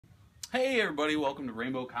Hey everybody, welcome to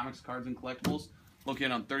Rainbow Comics, Cards, and Collectibles,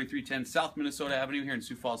 located on 3310 South Minnesota Avenue here in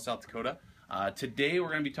Sioux Falls, South Dakota. Today we're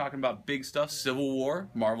going to be talking about big stuff, Civil War,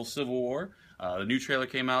 Marvel Civil War. The new trailer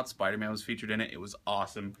came out, Spider-Man was featured in it. It was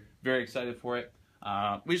awesome. Very excited for it.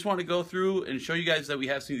 We just wanted to go through and show you guys that we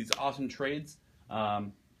have seen these awesome trades.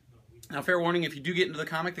 Now, fair warning, if you do get into the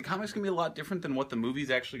comic's going to be a lot different than what the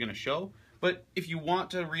movie's actually going to show. But if you want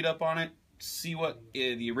to read up on it, see what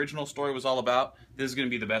the original story was all about, this is going to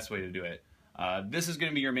be the best way to do it. This is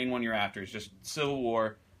going to be your main one you're after. It's just Civil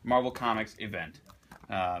War Marvel Comics event.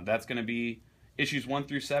 That's going to be issues 1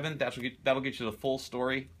 through 7. That'll get you the full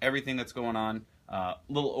story, everything that's going on.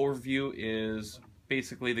 Little overview is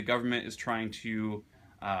basically the government is trying to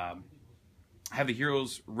have the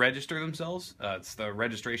heroes register themselves. It's the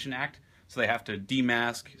Registration Act, so they have to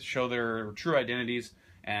demask, show their true identities,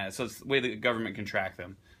 and so it's the way the government can track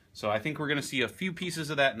them. So I think we're going to see a few pieces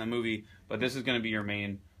of that in the movie, but this is going to be your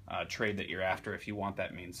main trade that you're after if you want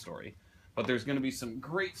that main story. But there's going to be some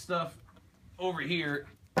great stuff over here.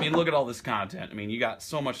 I mean, look at all this content. I mean, you got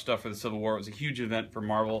so much stuff for the Civil War. It was a huge event for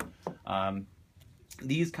Marvel.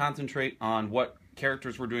 These concentrate on what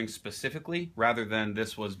characters were doing specifically, rather than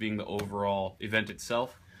this was being the overall event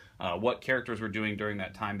itself. What characters were doing during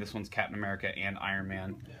that time. This one's Captain America and Iron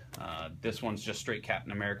Man. This one's just straight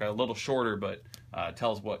Captain America. A little shorter, but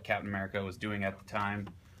tells what Captain America was doing at the time.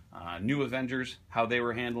 New Avengers, how they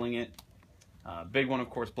were handling it. Big one, of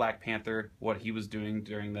course, Black Panther, what he was doing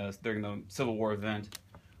during the Civil War event.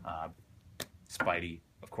 Spidey,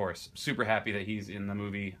 of course, super happy that he's in the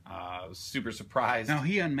movie. Super surprised. Now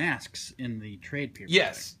he unmasks in the trade paperback.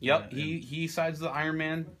 Yes, yep. He sides the Iron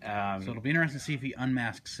Man. So it'll be interesting to see if he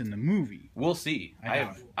unmasks in the movie. We'll see. I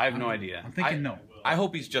have no idea. I'm thinking no. I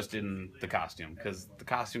hope he's just in the costume, because the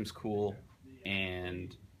costume's cool,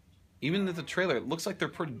 and even the trailer, it looks like they're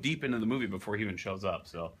pretty deep into the movie before he even shows up.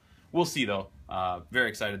 So we'll see, though. Very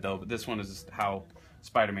excited, though. But this one is just how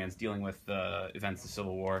Spider-Man's dealing with the events of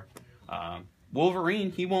Civil War.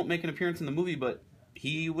 Wolverine, he won't make an appearance in the movie, but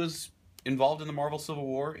he was involved in the Marvel Civil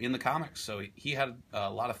War in the comics, so he had a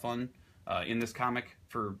lot of fun in this comic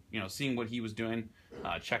for seeing what he was doing.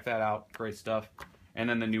 Check that out, great stuff. And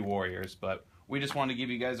then the New Warriors. But we just wanted to give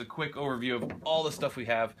you guys a quick overview of all the stuff we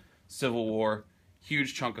have. Civil War,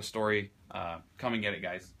 huge chunk of story. Come and get it,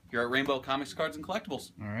 guys. You're at Rainbow Comics, Cards, and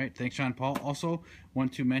Collectibles. All right, thanks, John Paul. Also,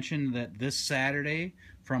 want to mention that this Saturday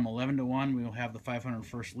from 11 to 1, we will have the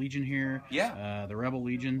 501st Legion here. Yeah. The Rebel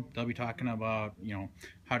Legion. They'll be talking about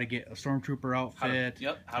how to get a Stormtrooper outfit,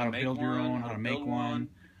 how to build your own, how to make one,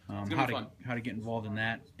 how to get involved in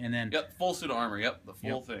that, and then full suit of armor. The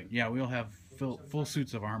full thing. Yeah, we'll have full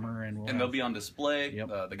suits of armor, and they'll be on display.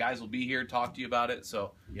 The guys will be here, talk to you about it.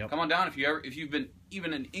 So come on down if you've been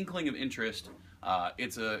even an inkling of interest.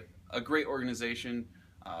 It's a great organization.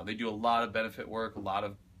 They do a lot of benefit work, a lot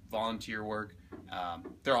of volunteer work.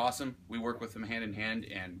 They're awesome. We work with them hand in hand,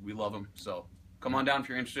 and we love them. So come on down if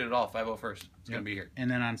you're interested at all. 501st. It's going to be here. And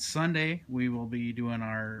then on Sunday, we will be doing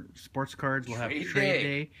our sports cards. We'll have trade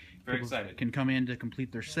day. Very excited. Can come in to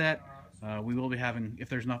complete their set. We will be having, if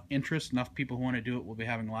there's enough interest, enough people who want to do it, we'll be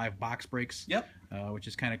having live box breaks. Which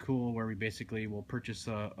is kind of cool, where we basically will purchase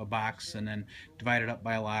a box and then divide it up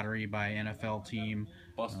by a lottery, by NFL team.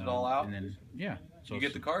 Bust it all out. And then, so you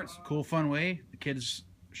get the cards. Cool, fun way. The kids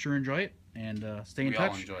sure enjoy it. And stay in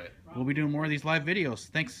touch. We all enjoy it. We'll be doing more of these live videos.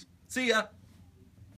 Thanks. See ya.